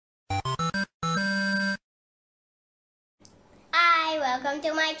welcome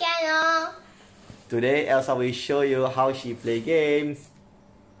to my channel. Today Elsa will show you how she play games.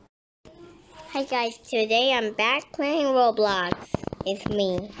 Hi guys, today I'm back playing Roblox. It's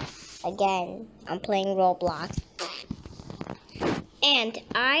me again. I'm playing Roblox. And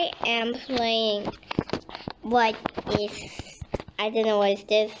I am playing what is, I don't know what is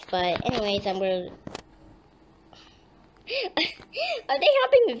this, but anyways, I'm gonna are they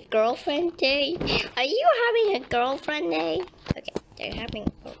having a girlfriend day? Are you having a girlfriend day? Okay, they're having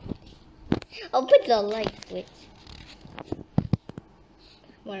a girlfriend day. I'll put the light switch.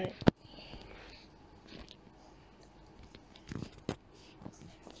 Where?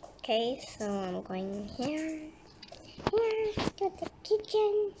 Okay, so I'm going here. Here to the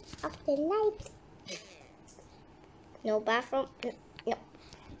kitchen of the night. No bathroom. No.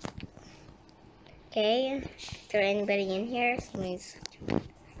 Okay, is there anybody in here? Somebody's...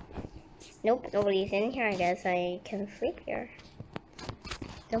 Nope, nobody's in here. I guess I can sleep here.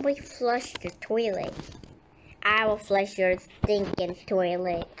 Nobody flushed the toilet. I will flush your stinking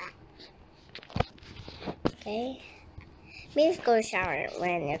toilet. Okay. Please go shower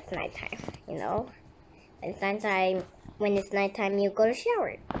when it's nighttime, you know? When it's nighttime, you go to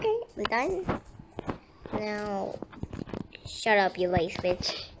shower. Okay, I'm done. Now, shut up, you light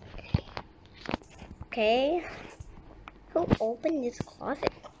switch. Okay. Who opened this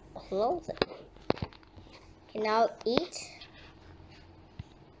closet? Close it. Okay, now eat.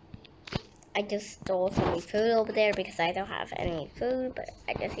 I just stole some food over there because I don't have any food, but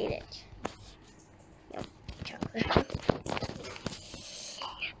I just eat it. No, chocolate.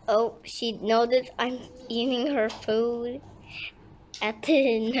 Oh, she noticed I'm eating her food at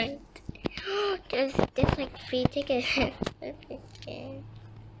the night. There's like free tickets. Okay.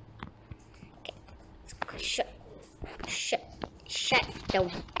 Shut the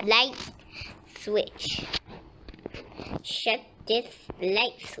light switch. Shut this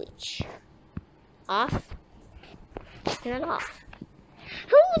light switch. Off? It's not off.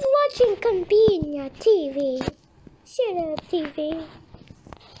 Who's watching Convenia TV? Shut up, TV.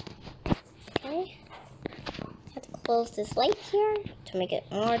 Okay. Have to close this light here to make it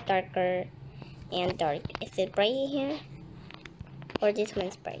more darker and dark. Is it bright here? Or this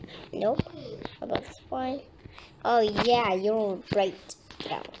one's bright? Nope. How about this one? Oh yeah, you're bright.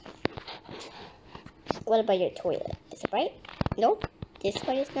 Yeah. What about your toilet? Is it bright? Nope. This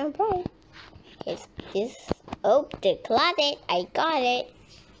one is not bright. It's this. Oh, the closet. I got it.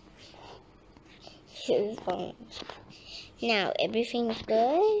 Here's one. Now everything's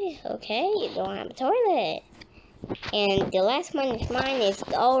good. Okay, you don't have a toilet. And the last one is mine. Is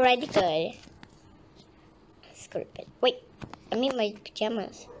already good. Screw it. Wait, I made my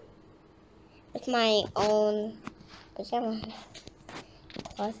pajamas. It's my own pajamas.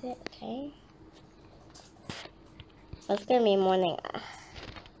 Closet. Okay. It's gonna be morning.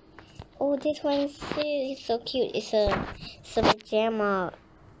 Oh, this one is so cute. It's a pajama.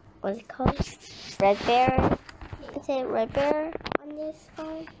 What's it called? Red Bear. Is it Red Bear on this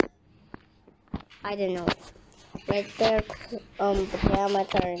phone? I don't know. Red Bear pajamas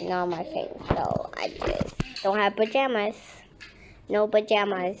are not my favorite, so I just don't have pajamas. No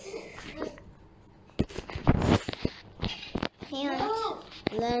pajamas. And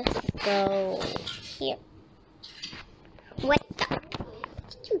let's go here. What the?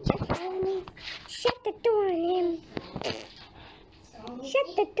 Did you just follow me? Shut the door on him. Shut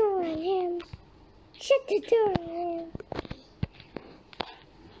the door on him. Shut the door on him.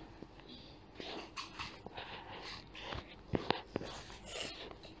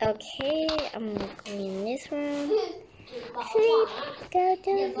 Okay, I'm going in this room. Sleep, go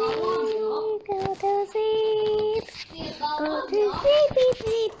to sleep, go to sleep. Go to sleepy,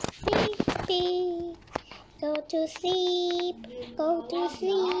 sleep, sleepy. Go to sleep, go to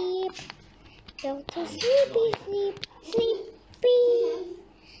sleep. Go to sleepy, sleep, sleepy.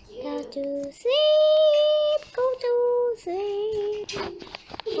 Go to sleep, go to sleep.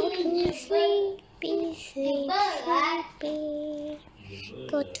 Go to sleepy, sleep, sleepy.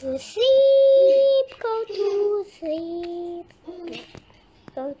 Go to sleep, go to sleep.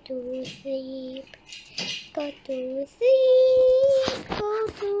 Go to sleep, go to sleep, go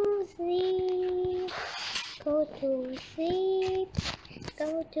to sleep. Go to sleep, go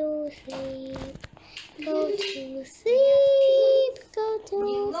to sleep. Go to sleep, go to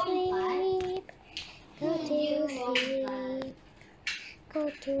sleep. Go to sleep. Go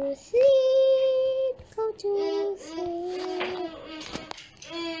to sleep, go to sleep.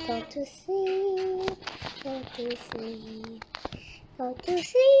 Go to sleep, go to sleep. Go to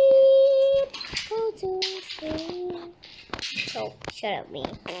sleep, go to sleep. Oh, shut up, me.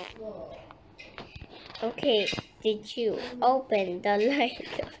 Okay, did you open the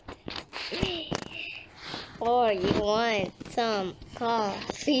light? Or you want some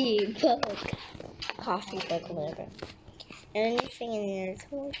coffee book? Coffee book, whatever. Anything in your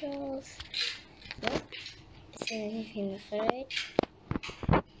tools? Nope. Is there anything in the fridge?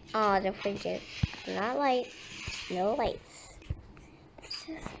 Oh, the fridge is not light. No lights.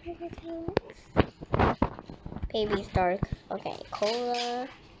 Baby's dark. Okay, cola,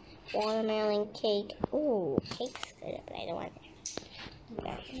 watermelon cake. Ooh, cake's good, but I don't want it.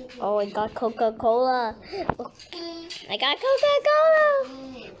 Okay. Oh, I got Coca-Cola. Oh, I got Coca-Cola.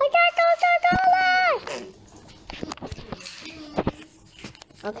 I got Coca-Cola.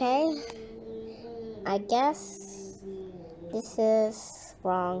 Okay. I guess this is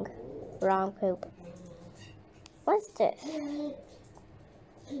wrong. Wrong poop. What's this?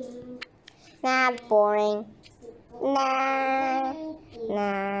 Nah, boring. Nah.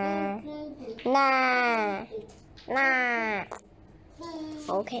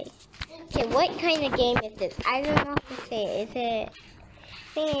 Okay. Okay, what kind of game is this? I don't know how to say it.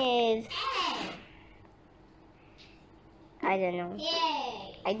 I don't know.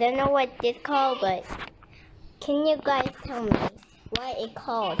 I don't know what this called, but can you guys tell me what it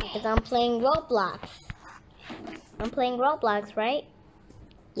called? Because I'm playing Roblox. I'm playing Roblox, right?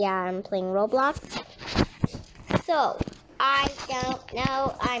 Yeah, I'm playing Roblox. So, I don't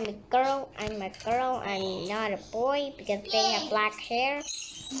know. I'm a girl. I'm not a boy because they have black hair.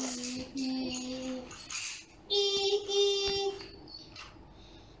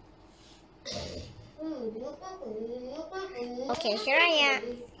 Okay, here I am.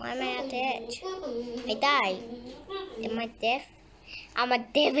 Why am I at the edge? I died. Am I deaf? I'm a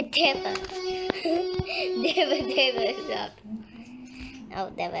Deva. Deva is up. Oh,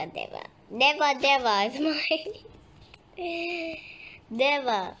 Deva is mine.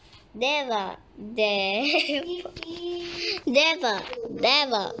 Deva.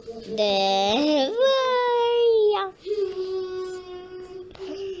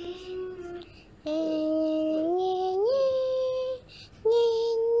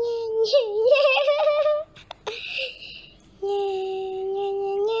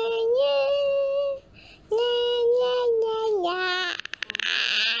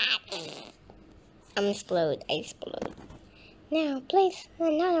 I explode. Now place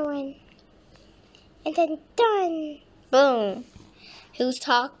another one. And then done. Boom. Whose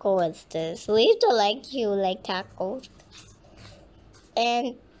taco is this? Leave the like you like tacos.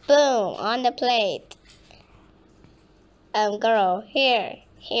 And boom, on the plate. Girl, here,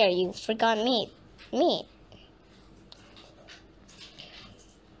 you forgot meat.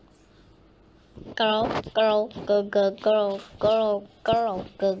 Girl, go.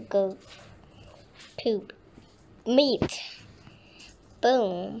 Poop. Meat.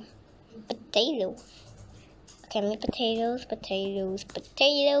 Boom. Potato. Okay, me potatoes. I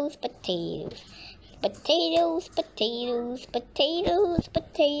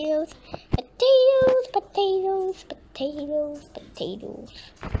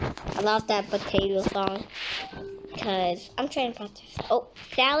love that potato song because I'm trying to practice. Oh,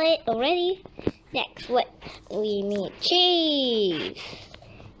 salad already. Next, what we need? Cheese.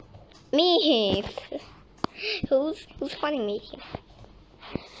 Meat. Who's wanting meat here?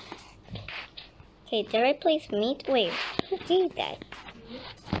 Okay, did I place meat? Wait, who did that?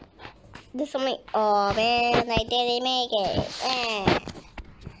 This only. Oh man, I didn't make it.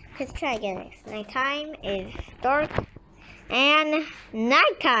 Let's try again. Next. Nighttime is dark and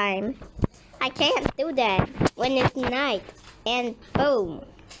nighttime. I can't do that when it's night. And boom,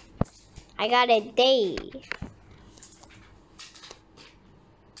 I got a day.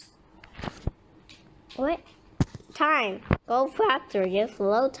 What? Time. Go faster. Just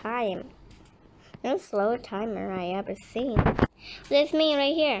slow time. No slower timer I ever seen. There's me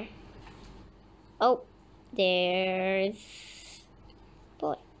right here. Oh, there's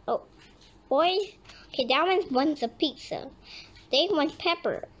boy. Oh, boy. Okay, that one wants a pizza. They want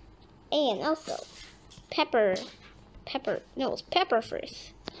pepper, and also pepper. No, it's pepper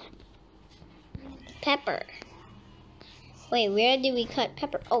first. Pepper. Wait, where did we cut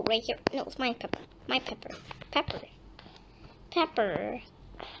pepper? Oh, right here. No, it's my pepper. Pepper.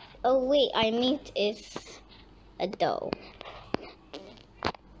 Oh wait, I meant it's a dough.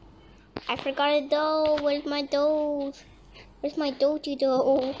 I forgot a dough. Where's my dough? Where's my doughy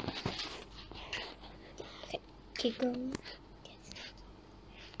dough? Okay, keep going.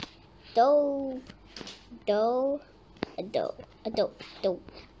 Dough. A dough.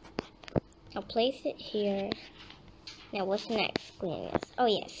 I'll place it here. Now what's next? Clean this. Oh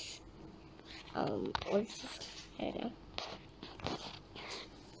yes. What's this? I don't know.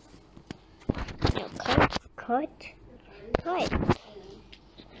 Now Cut.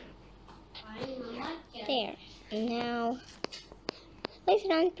 There. Now, place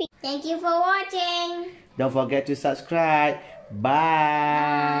it on. Thank you for watching. Don't forget to subscribe.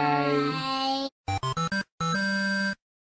 Bye. Bye.